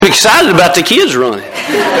excited about the kids running.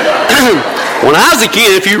 When I was a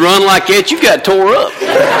kid, if you run like that, you got tore up.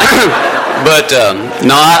 But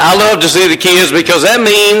no, I love to see the kids because that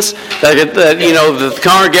means that the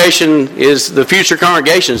congregation the future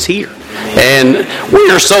congregation is here. And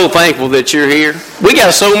we are so thankful that you're here. We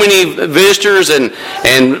got so many visitors,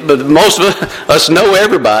 but most of us know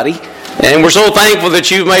everybody. And we're so thankful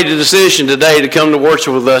that you've made the decision today to come to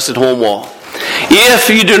worship with us at Home Wall. If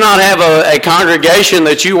you do not have a congregation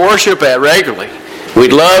that you worship at regularly,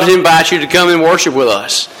 we'd love to invite you to come and worship with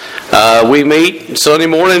us. We meet Sunday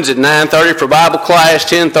mornings at 9:30 for Bible class,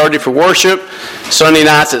 10:30 for worship, Sunday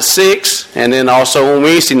nights at 6, and then also on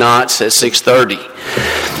Wednesday nights at 6:30.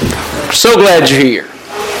 So glad you're here.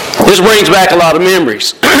 This brings back a lot of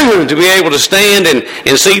memories to be able to stand and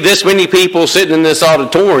see this many people sitting in this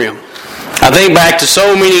auditorium. I think back to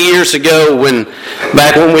so many years ago when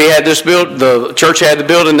we had this the church had the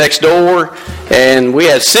building next door, and we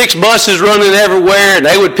had 6 buses running everywhere, and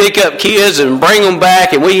they would pick up kids and bring them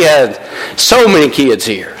back, and we had so many kids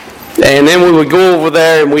here. And then we would go over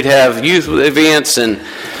there and we'd have youth events, and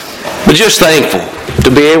we're just thankful to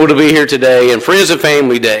be able to be here today and Friends and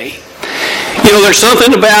Family Day. There's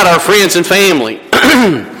something about our friends and family.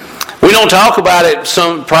 We don't talk about it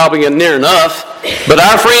probably near enough, but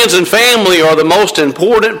our friends and family are the most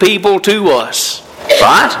important people to us,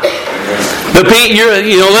 right?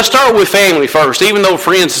 Let's start with family first, even though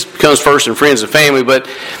friends comes first and friends and family, but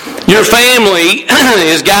your family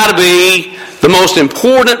has got to be the most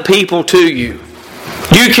important people to you.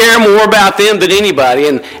 You care more about them than anybody,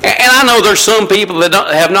 and I know there's some people that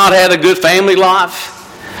have not had a good family life.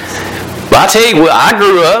 But I tell you, I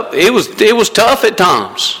grew up, it was tough at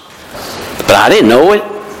times. But I didn't know it.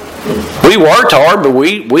 We worked hard, but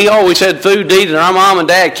we always had food to eat, and our mom and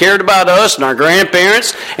dad cared about us and our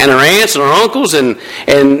grandparents and our aunts and our uncles, and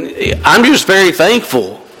I'm just very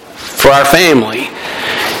thankful for our family.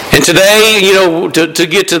 And today, to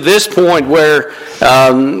get to this point where,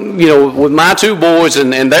 with my 2 boys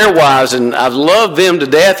and their wives, and I love them to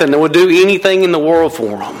death, and I would do anything in the world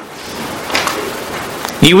for them.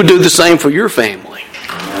 You would do the same for your family.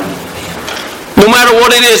 No matter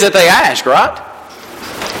what it is that they ask, right?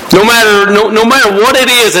 No matter what it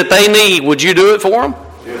is that they need, would you do it for them?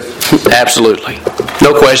 Yes. Absolutely.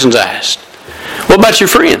 No questions asked. What about your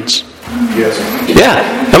friends? Yes. Yeah.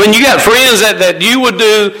 You got friends that you would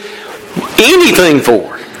do anything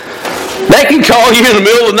for. They can call you in the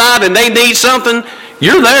middle of the night and they need something,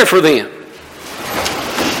 you're there for them.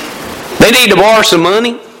 They need to borrow some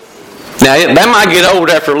money. Now, that might get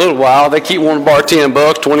old after a little while. They keep wanting to borrow $10,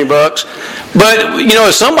 $20. But,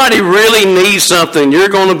 if somebody really needs something, you're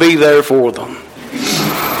going to be there for them.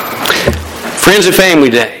 Friends and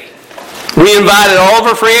Family Day. We invited all of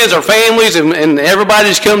our friends, our families, and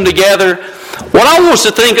everybody's come together. What I want us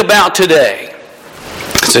to think about today,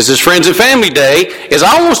 since it's Friends and Family Day, is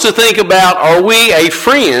I want us to think about, are we a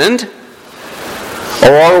friend,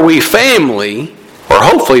 or are we family, or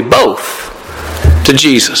hopefully both, to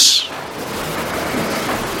Jesus?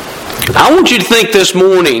 I want you to think this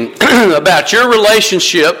morning about your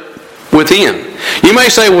relationship with Him. You may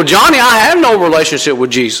say, well, Johnny, I have no relationship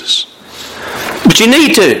with Jesus. But you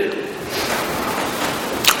need to.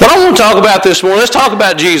 What I want to talk about this morning, let's talk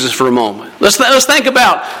about Jesus for a moment. Let's think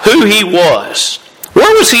about who He was.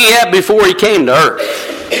 Where was He at before He came to earth?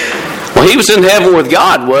 Well, He was in heaven with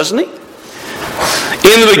God, wasn't He?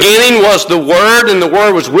 In the beginning was the Word, and the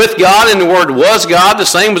Word was with God, and the Word was God. The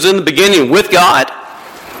same was in the beginning with God.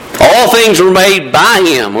 All things were made by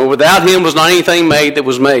Him, and without Him was not anything made that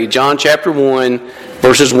was made. John chapter 1,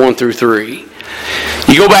 verses 1 through 3.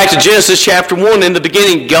 You go back to Genesis chapter 1, in the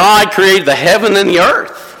beginning God created the heaven and the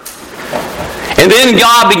earth. And then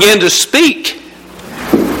God began to speak.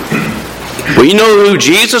 Well, you know who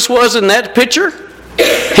Jesus was in that picture?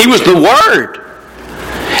 He was the Word.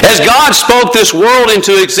 As God spoke this world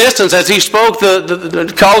into existence, as He spoke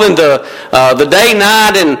calling the day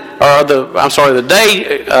night the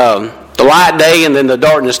light day and then the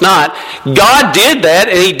darkness night, God did that,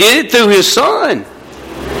 and He did it through His Son.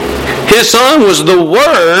 His Son was the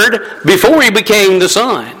Word before He became the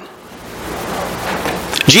Son.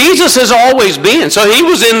 Jesus has always been. So He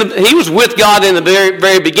was with God in the very,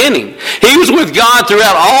 very beginning. He was with God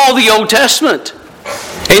throughout all the Old Testament.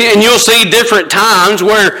 And you'll see different times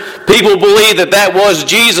where people believe that was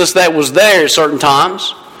Jesus that was there at certain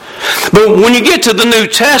times. But when you get to the New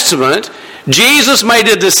Testament, Jesus made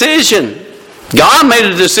a decision. God made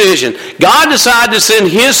a decision. God decided to send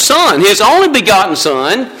His Son, His only begotten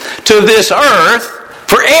Son, to this earth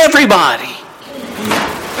for everybody.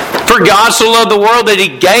 For God so loved the world that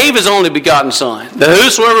He gave His only begotten Son, that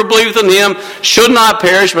whosoever believeth in Him should not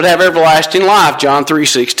perish but have everlasting life. John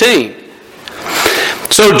 3:16.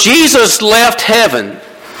 So Jesus left heaven.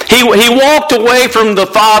 He walked away from the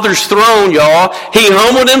Father's throne, y'all. He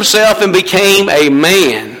humbled Himself and became a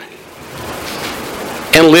man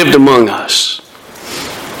and lived among us.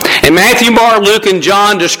 And Matthew, Mark, Luke, and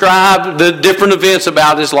John describe the different events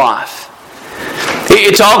about His life.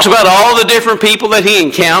 It talks about all the different people that He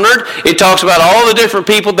encountered. It talks about all the different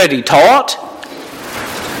people that He taught.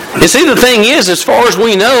 And see, the thing is, as far as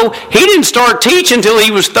we know, He didn't start teaching until He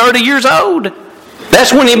was 30 years old.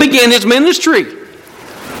 That's when He began His ministry.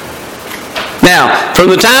 Now, from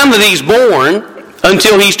the time that He's born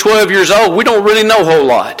until He's 12 years old, we don't really know a whole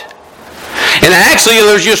lot. And actually,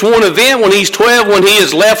 there's just one event when He's 12, when He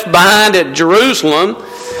is left behind at Jerusalem,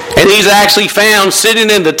 and He's actually found sitting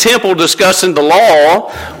in the temple discussing the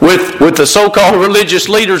law with the so-called religious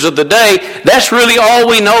leaders of the day. That's really all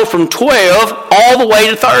we know from 12 all the way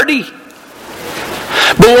to 30.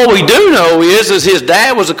 But what we do know is his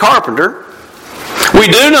dad was a carpenter. We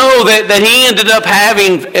do know that he ended up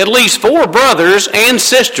having at least 4 brothers and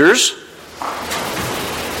sisters,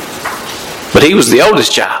 but he was the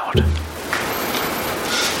oldest child.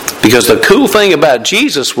 Because the cool thing about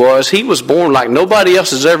Jesus was He was born like nobody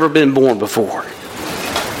else has ever been born before.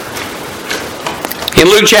 In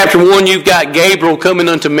Luke chapter 1, you've got Gabriel coming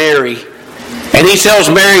unto Mary. And he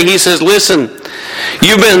tells Mary, he says, listen,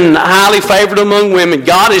 you've been highly favored among women.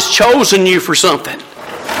 God has chosen you for something.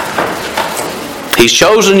 He's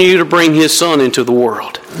chosen you to bring His Son into the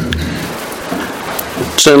world.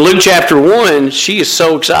 So in Luke chapter 1, she is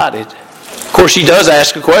so excited. Of course, she does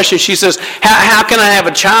ask a question. She says, how can I have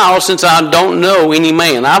a child since I don't know any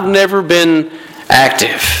man? I've never been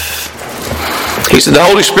active. He said, the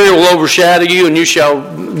Holy Spirit will overshadow you, and you shall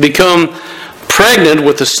become pregnant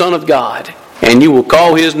with the Son of God, and you will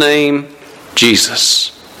call His name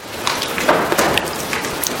Jesus.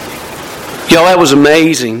 Y'all, that was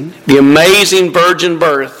amazing. The amazing virgin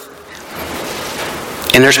birth.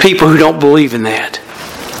 And there's people who don't believe in that.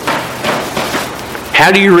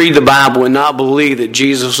 How do you read the Bible and not believe that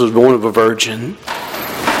Jesus was born of a virgin?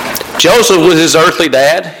 Joseph was his earthly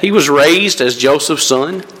dad. He was raised as Joseph's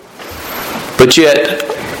son. But yet,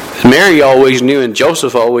 Mary always knew and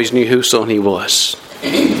Joseph always knew whose son he was.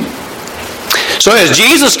 So as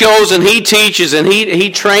Jesus goes and He teaches and he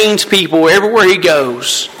trains people everywhere He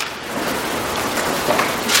goes,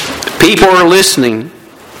 people are listening.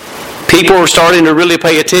 People are starting to really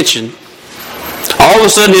pay attention. All of a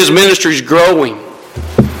sudden His ministry is growing.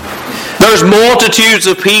 There's multitudes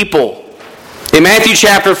of people. In Matthew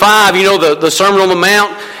chapter 5, you know the Sermon on the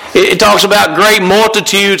Mount, it talks about great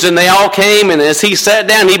multitudes, and they all came, and as He sat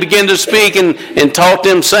down, He began to speak and taught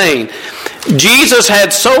them, saying, Jesus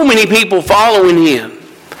had so many people following Him.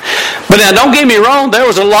 But now don't get me wrong, there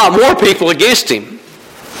was a lot more people against Him.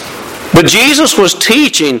 But Jesus was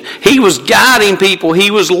teaching, He was guiding people,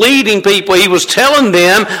 He was leading people, He was telling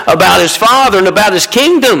them about His Father and about His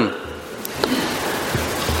kingdom.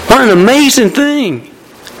 What an amazing thing.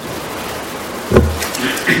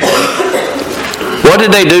 What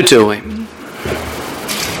did they do to Him?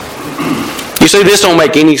 You see, this don't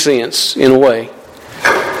make any sense in a way.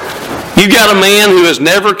 You've got a man who has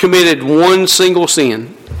never committed one single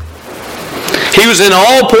sin. He was in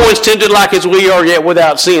all points tempted like as we are, yet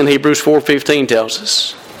without sin, Hebrews 4:15 tells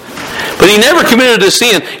us. But He never committed a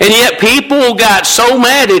sin, and yet people got so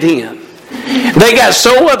mad at Him. They got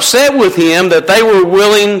so upset with Him that they were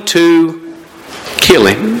willing to kill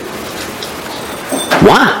Him.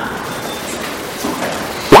 Why?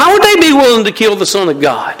 Why would they be willing to kill the Son of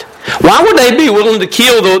God? Why would they be willing to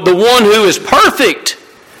kill the one who is perfect?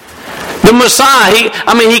 The Messiah.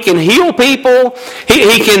 He can heal people.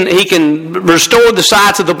 He can restore the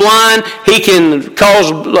sight of the blind. He can cause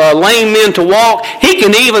lame men to walk. He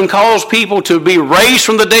can even cause people to be raised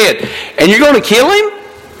from the dead. And you're going to kill Him?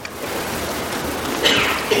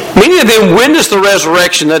 Many of them witnessed the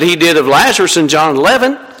resurrection that He did of Lazarus in John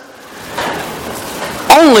 11.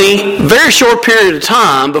 Only a very short period of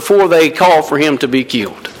time before they called for Him to be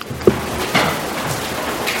killed.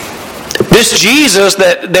 This Jesus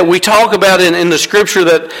that we talk about in the Scripture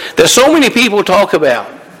that so many people talk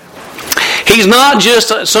about, He's not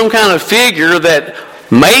just some kind of figure that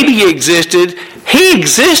maybe existed. He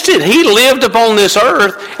existed. He lived upon this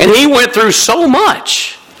earth, and He went through so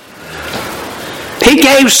much. He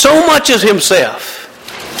gave so much of Himself,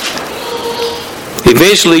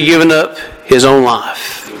 eventually giving up His own life.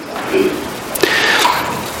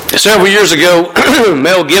 Several years ago,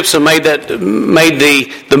 Mel Gibson made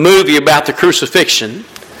the movie about the crucifixion.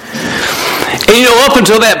 And up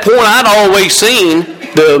until that point, I'd always seen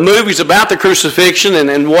the movies about the crucifixion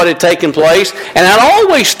and what had taken place, and I'd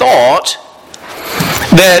always thought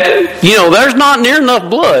that, there's not near enough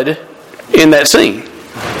blood in that scene.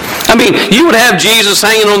 I mean, you would have Jesus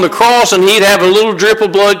hanging on the cross, and he'd have a little drip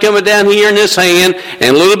of blood coming down here in this hand,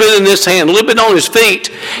 and a little bit in this hand, a little bit on his feet.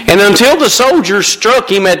 And until the soldiers struck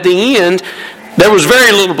him at the end, there was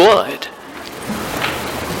very little blood.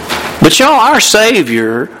 But our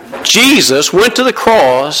Savior, Jesus, went to the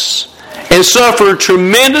cross and suffered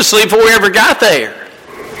tremendously before he ever got there.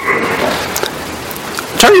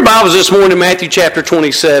 Turn your Bibles this morning to Matthew chapter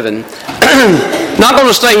 27. Not going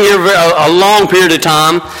to stay here a long period of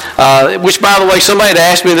time, which, by the way, somebody had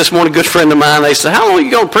asked me this morning, a good friend of mine, they said, how long are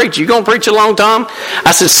you going to preach? You going to preach a long time?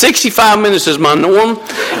 I said, 65 minutes is my norm,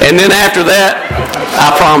 and then after that,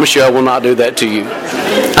 I promise you I will not do that to you.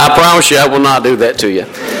 I promise you I will not do that to you.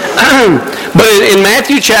 But in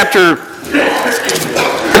Matthew chapter...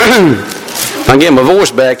 I'm getting my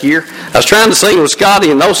voice back here. I was trying to sing with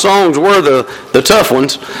Scotty, and those songs were the tough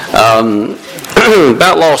ones.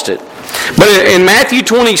 About lost it. But in Matthew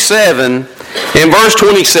 27, in verse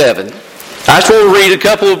 27, I just want to read a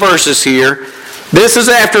couple of verses here. This is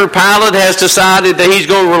after Pilate has decided that he's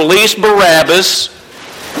going to release Barabbas,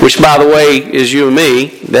 which, by the way, is you and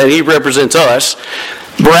me, that he represents us.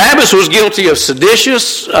 Barabbas was guilty of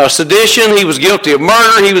sedition, he was guilty of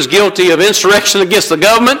murder, he was guilty of insurrection against the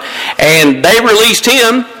government, and they released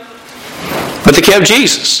him, but they kept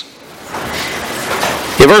Jesus.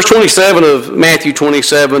 In verse 27 of Matthew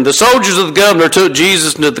 27, the soldiers of the governor took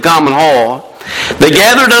Jesus into the common hall. They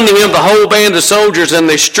gathered unto him the whole band of soldiers, and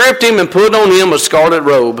they stripped him and put on him a scarlet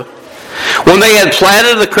robe. When they had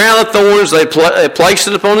platted the crown of thorns, they placed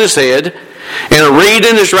it upon his head, and a reed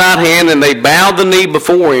in his right hand, and they bowed the knee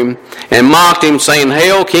before him and mocked him, saying,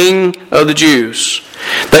 Hail, King of the Jews.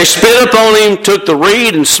 They spit upon him, took the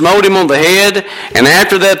reed, and smote him on the head. And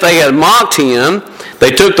after that they had mocked him,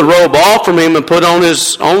 they took the robe off from him and put on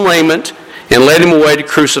his own raiment and led him away to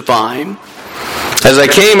crucify him. As they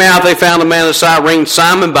came out, they found a man of Cyrene,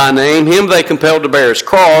 Simon by name. Him they compelled to bear his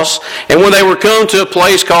cross. And when they were come to a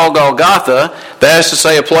place called Golgotha, that is to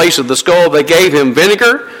say, a place of the skull, they gave him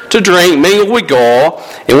vinegar to drink, mingled with gall.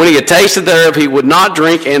 And when he had tasted thereof, he would not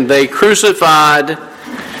drink, and they crucified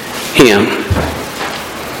him.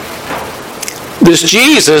 This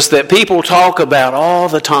Jesus that people talk about all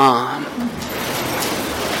the time,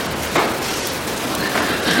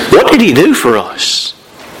 what did he do for us?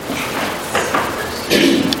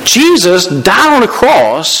 Jesus died on a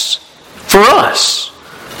cross for us.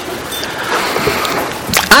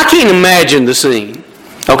 I can't imagine the scene.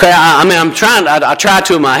 Okay, I try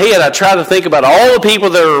to in my head, I try to think about all the people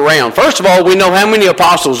that are around. First of all, we know how many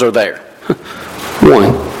apostles are there.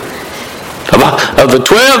 One. Of the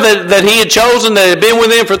 12 that he had chosen that had been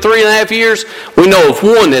with him for 3.5 years, we know of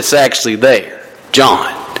one that's actually there.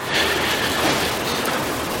 John.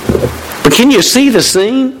 But can you see the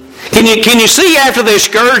scene? Can you see after they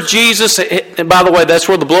scourged Jesus, and by the way, that's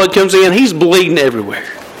where the blood comes in, he's bleeding everywhere.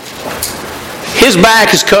 His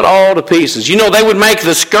back is cut all to pieces. They would make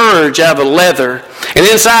the scourge out of leather, and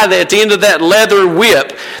inside that, at the end of that leather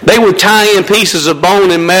whip, they would tie in pieces of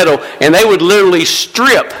bone and metal, and they would literally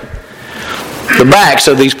strip the backs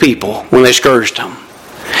of these people when they scourged them.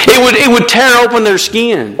 It would tear open their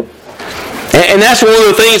skin. And that's one of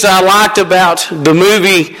the things I liked about the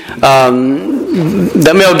movie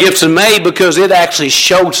that Mel Gibson made, because it actually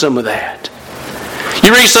showed some of that.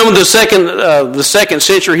 You read some of the second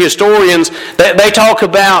century historians, they talk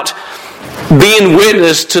about being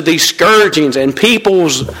witness to these scourgings and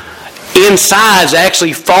people's insides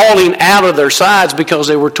actually falling out of their sides because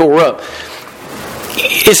they were tore up.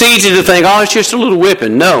 It's easy to think, it's just a little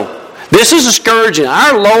whipping. No. This is a scourging.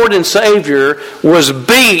 Our Lord and Savior was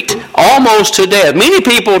beat almost to death. Many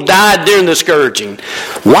people died during the scourging.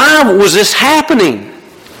 Why was this happening?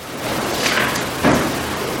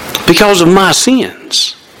 Because of my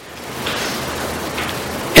sins.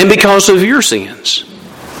 And because of your sins.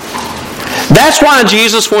 That's why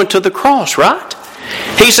Jesus went to the cross, right?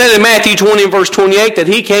 He said in Matthew 20 and verse 28 that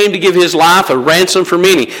he came to give his life a ransom for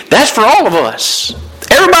many. That's for all of us.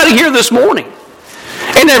 Everybody here this morning.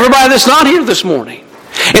 And everybody that's not here this morning.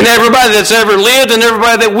 And everybody that's ever lived and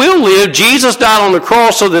everybody that will live, Jesus died on the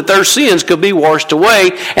cross so that their sins could be washed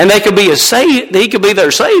away and they could be he could be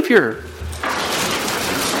their Savior.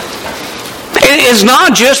 It's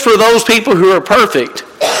not just for those people who are perfect.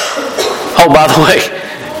 Oh, by the way,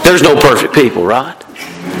 there's no perfect people, right?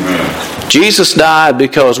 Jesus died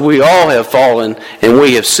because we all have fallen and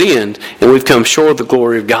we have sinned and we've come short of the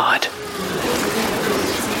glory of God.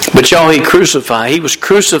 But y'all, he was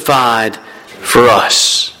crucified for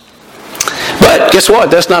us. But guess what?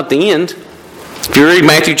 That's not the end. If you read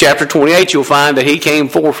Matthew chapter 28, you'll find that He came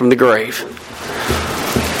forth from the grave.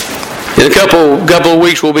 In a couple of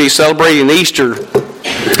weeks, we'll be celebrating Easter.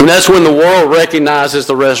 And that's when the world recognizes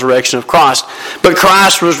the resurrection of Christ. But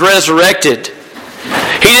Christ was resurrected.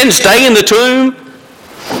 He didn't stay in the tomb.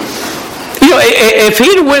 You know, if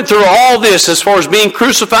He'd went through all this as far as being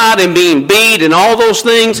crucified and being beat and all those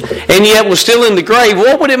things, and yet was still in the grave,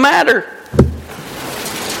 what would it matter?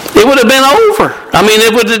 It would have been over. I mean,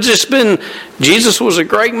 it would have just been, Jesus was a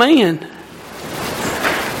great man.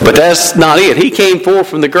 But that's not it. He came forth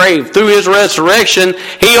from the grave. Through His resurrection,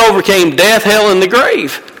 He overcame death, hell, and the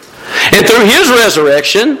grave. And through His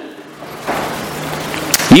resurrection,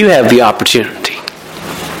 you have the opportunity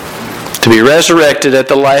to be resurrected at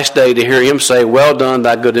the last day to hear Him say, "Well done,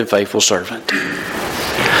 thy good and faithful servant."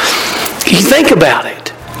 You think about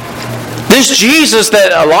it. This Jesus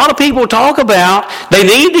that a lot of people talk about, they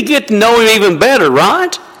need to get to know Him even better,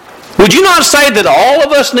 right? Would you not say that all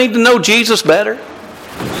of us need to know Jesus better?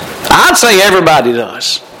 I'd say everybody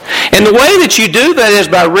does. And the way that you do that is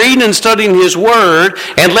by reading and studying His Word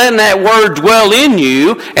and letting that Word dwell in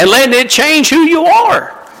you and letting it change who you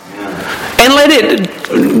are. And let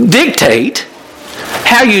it dictate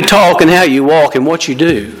how you talk and how you walk and what you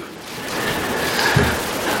do.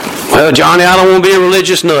 Well, Johnny, I don't want to be a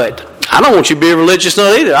religious nut. I don't want you to be a religious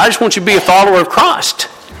nut either. I just want you to be a follower of Christ.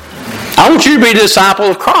 I want you to be a disciple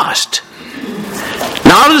of Christ.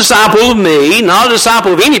 Not a disciple of me, not a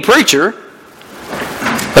disciple of any preacher,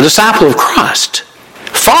 a disciple of Christ.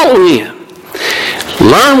 Follow Him.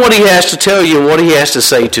 Learn what He has to tell you and what He has to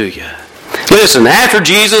say to you. Listen, after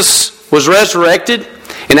Jesus was resurrected,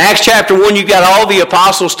 in Acts chapter 1, you got all the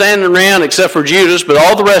apostles standing around except for Judas, but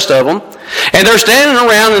all the rest of them. And they're standing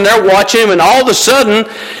around and they're watching Him, and all of a sudden,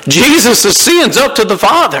 Jesus ascends up to the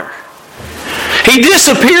Father. He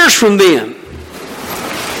disappears from them.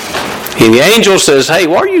 And the angel says, "Hey,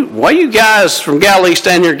 why are you guys from Galilee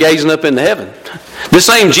standing here gazing up into heaven? This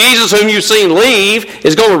same Jesus whom you've seen leave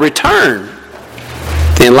is going to return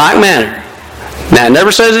in like manner." Now, it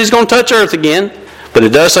never says He's going to touch earth again, but it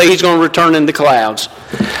does say He's going to return in the clouds.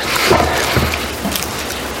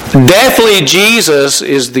 Definitely Jesus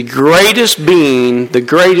is the greatest being, the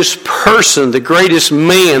greatest person, the greatest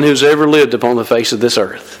man who's ever lived upon the face of this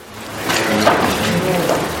earth.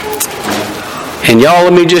 And y'all,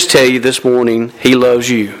 let me just tell you this morning, He loves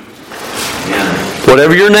you.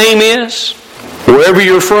 Whatever your name is, wherever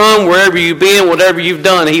you're from, wherever you've been, whatever you've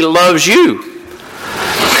done, He loves you.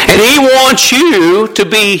 And He wants you to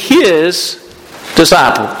be His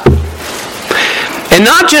disciple. And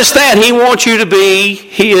not just that, He wants you to be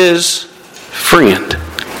His friend.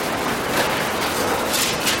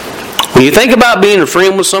 When you think about being a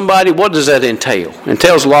friend with somebody, what does that entail? It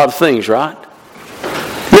entails a lot of things, right?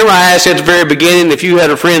 Remember I asked at the very beginning, if you had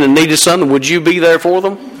a friend that needed something, would you be there for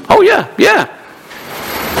them? Oh yeah.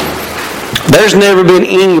 There's never been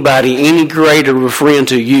anybody any greater of a friend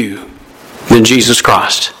to you than Jesus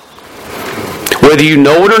Christ. Whether you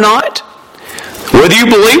know it or not, whether you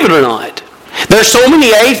believe it or not. There's so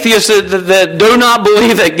many atheists that do not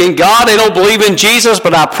believe that in God, they don't believe in Jesus,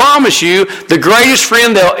 but I promise you, the greatest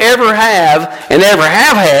friend they'll ever have and ever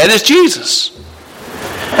have had is Jesus.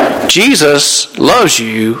 Jesus loves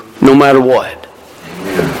you no matter what.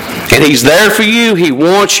 And He's there for you. He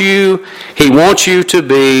wants you. He wants you to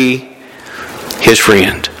be His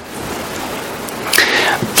friend.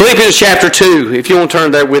 Philippians chapter 2, if you want to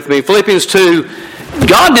turn there with me. Philippians 2,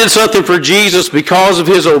 God did something for Jesus because of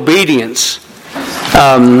His obedience.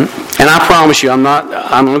 And I promise you,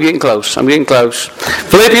 I'm getting close. I'm getting close.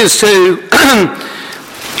 Philippians 2,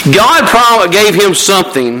 God gave Him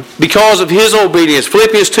something because of His obedience.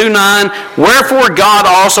 Philippians 2:9, wherefore God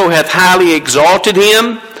also hath highly exalted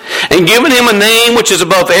Him, and given Him a name which is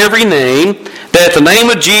above every name, that at the name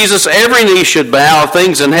of Jesus every knee should bow,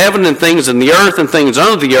 things in heaven and things in the earth and things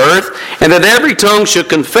under the earth, and that every tongue should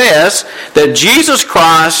confess that Jesus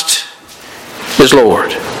Christ is Lord,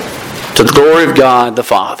 to the glory of God the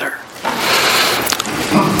Father.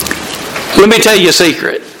 Let me tell you a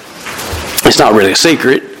secret. It's not really a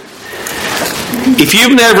secret. If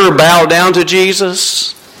you've never bowed down to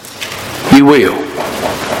Jesus, you will.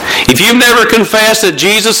 If you've never confessed that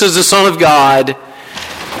Jesus is the Son of God,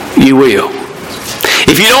 you will.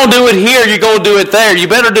 If you don't do it here, you're going to do it there. You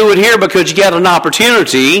better do it here because you got an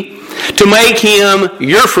opportunity to make Him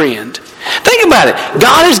your friend. Think about it.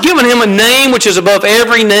 God has given Him a name which is above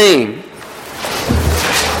every name.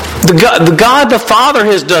 The God the Father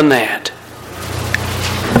has done that.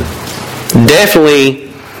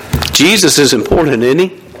 Definitely, Jesus is important, isn't He?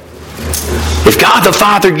 If God the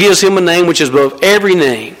Father gives him a name which is above every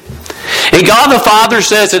name, and God the Father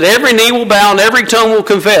says that every knee will bow and every tongue will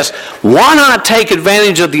confess, why not take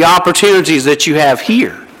advantage of the opportunities that you have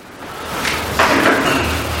here?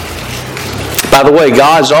 By the way,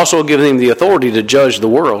 God has also given him the authority to judge the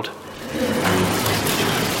world.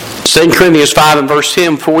 2 Corinthians 5 and verse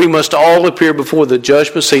 10, for we must all appear before the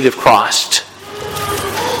judgment seat of Christ.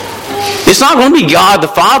 It's not going to be God the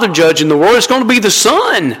Father judging the world, it's going to be the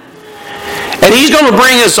Son. And he's going to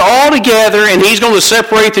bring us all together and he's going to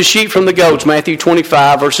separate the sheep from the goats. Matthew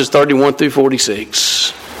 25 verses 31 through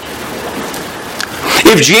 46.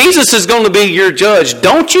 If Jesus is going to be your judge,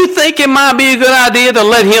 don't you think it might be a good idea to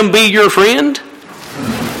let him be your friend?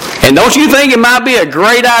 And don't you think it might be a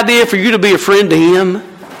great idea for you to be a friend to him?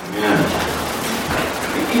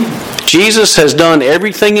 Jesus has done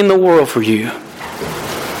everything in the world for you.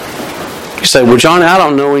 You say, well, Johnny, I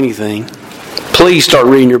don't know anything. Please start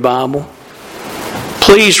reading your Bible.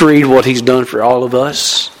 Please read what he's done for all of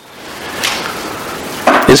us.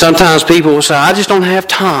 And sometimes people will say, I just don't have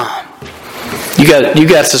time. You got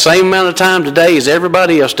the same amount of time today as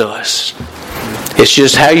everybody else does. It's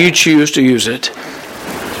just how you choose to use it.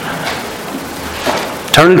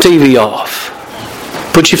 Turn the TV off.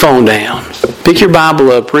 Put your phone down. Pick your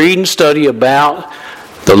Bible up. Read and study about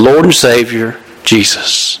the Lord and Savior,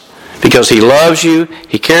 Jesus. Because he loves you.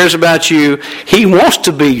 He cares about you. He wants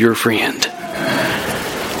to be your friend.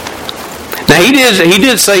 Now he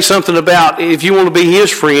did say something about if you want to be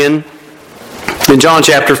his friend in John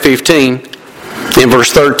chapter 15 in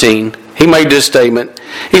verse 13. He made this statement.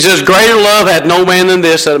 He says, greater love hath no man than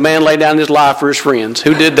this, that a man lay down his life for his friends.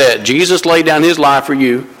 Who did that? Jesus laid down his life for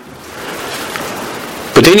you.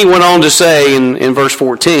 But then he went on to say in verse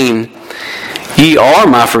 14, ye are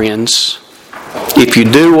my friends if you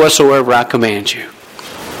do whatsoever I command you.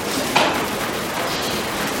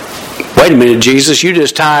 Wait a minute, Jesus, you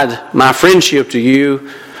just tied my friendship to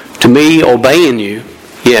you, to me obeying you.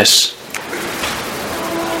 Yes.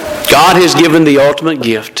 God has given the ultimate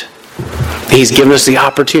gift. He's given us the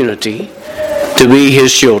opportunity to be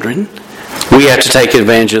his children. We have to take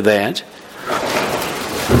advantage of that.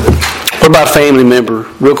 What about family member?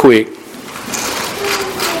 Real quick.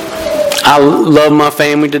 I love my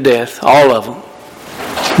family to death. All of them.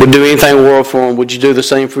 Would do anything in the world for them. Would you do the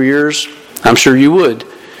same for yours? I'm sure you would.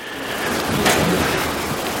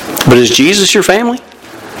 But is Jesus your family?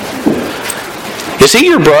 Is he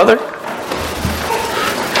your brother?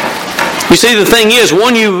 You see, the thing is,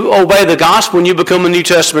 when you obey the gospel and you become a New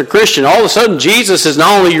Testament Christian, all of a sudden Jesus is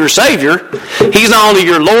not only your Savior, he's not only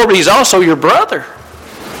your Lord, but he's also your brother.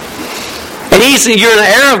 And you're an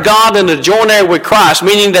heir of God and a joint heir with Christ,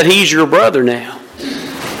 meaning that he's your brother now.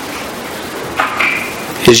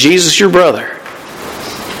 Is Jesus your brother?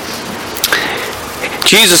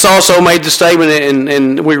 Jesus also made the statement,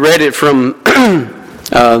 and we read it from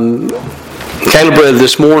Caleb read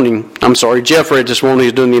this morning. I'm sorry, Jeff read this morning.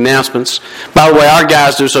 He's doing the announcements. By the way, our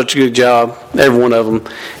guys do such a good job, every one of them,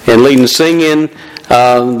 in leading the singing,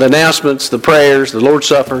 the announcements, the prayers, the Lord's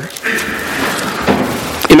Supper.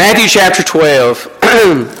 In Matthew chapter 12,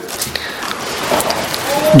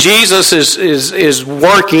 Jesus is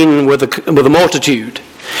working with a multitude.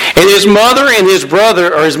 And his mother and his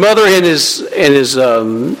brother, or his mother and his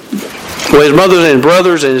mother and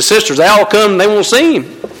brothers and his sisters, they all come and they won't see him.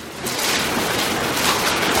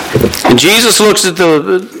 And Jesus looks at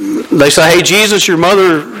they say, hey, Jesus, your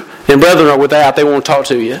mother and brethren are without. They won't talk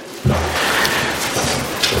to you.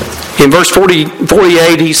 In verse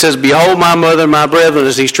 48, he says, behold my mother and my brethren,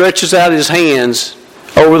 as he stretches out his hands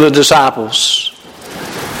over the disciples.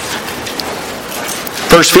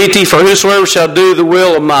 Verse 50, for whosoever shall do the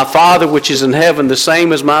will of my Father which is in heaven, the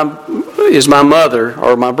same is my mother,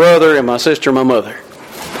 or my brother and my sister and my mother.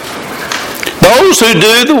 Those who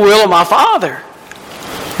do the will of my Father.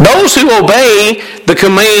 Those who obey the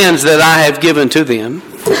commands that I have given to them.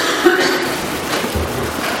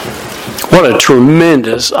 What a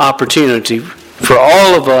tremendous opportunity for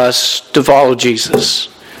all of us to follow Jesus.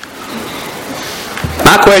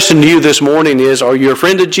 My question to you this morning is, are you a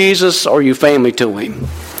friend of Jesus or are you family to him?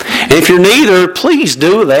 And if you're neither, please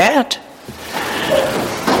do that.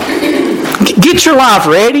 Get your life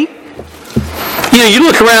ready. You know, you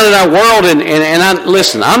look around in our world and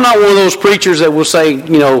listen, I'm not one of those preachers that will say,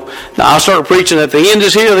 you know, I'll start preaching that the end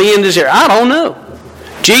is here, the end is here. I don't know.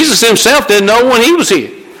 Jesus himself didn't know when he was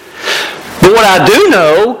here. But what I do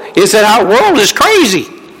know is that our world is crazy.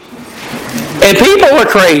 And people are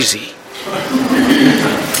crazy.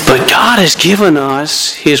 But God has given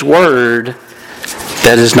us his word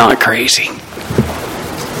that is not crazy.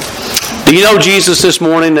 Do you know Jesus this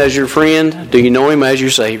morning as your friend? Do you know Him as your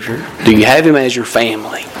Savior? Do you have Him as your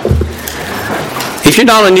family? If you're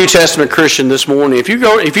not a New Testament Christian this morning, if you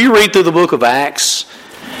read through the book of Acts,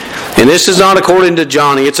 and this is not according to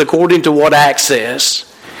Johnny, it's according to what Acts says.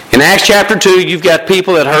 In Acts chapter 2, you've got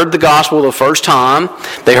people that heard the gospel the first time.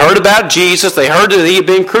 They heard about Jesus. They heard that He had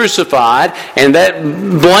been crucified, and that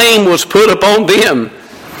blame was put upon them.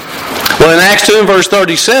 Well, in Acts 2 and verse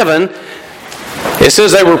 37, it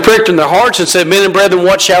says they were pricked in their hearts and said, "Men and brethren,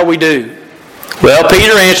 what shall we do?" Well,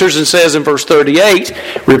 Peter answers and says in verse 38,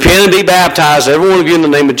 "Repent and be baptized, every one of you, in the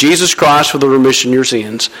name of Jesus Christ for the remission of your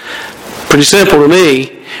sins." Pretty simple to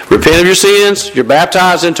me. Repent of your sins, you're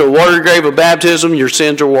baptized into a watery grave of baptism, your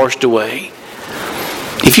sins are washed away.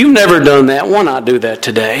 If you've never done that, why not do that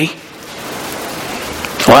today?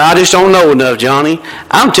 Well, I just don't know enough, Johnny.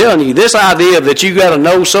 I'm telling you, this idea that you got to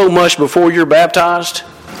know so much before you're baptized,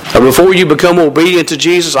 or before you become obedient to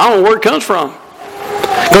Jesus, I don't know where it comes from.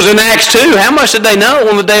 Because in Acts 2, how much did they know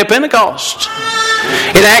on the day of Pentecost?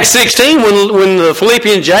 In Acts 16, when the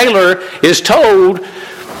Philippian jailer is told,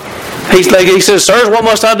 he says, "Sirs, what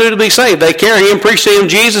must I do to be saved?" They carry him, preach to him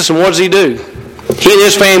Jesus, and what does he do? He and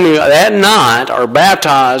his family that night are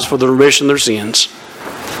baptized for the remission of their sins.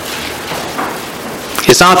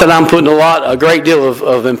 It's not that I'm putting a great deal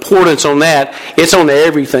of importance on that. It's on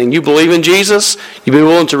everything. You believe in Jesus, you be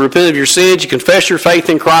willing to repent of your sins, you confess your faith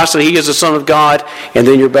in Christ that He is the Son of God, and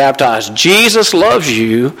then you're baptized. Jesus loves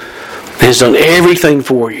you and has done everything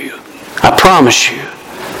for you. I promise you.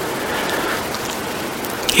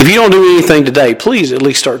 If you don't do anything today, please at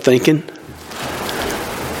least start thinking.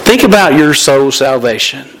 Think about your soul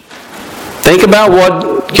salvation. Think about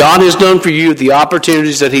what God has done for you, the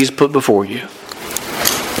opportunities that He's put before you.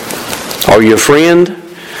 Are you a friend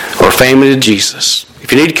or family to Jesus?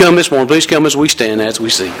 If you need to come this morning, please come as we stand, as we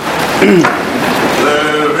sing.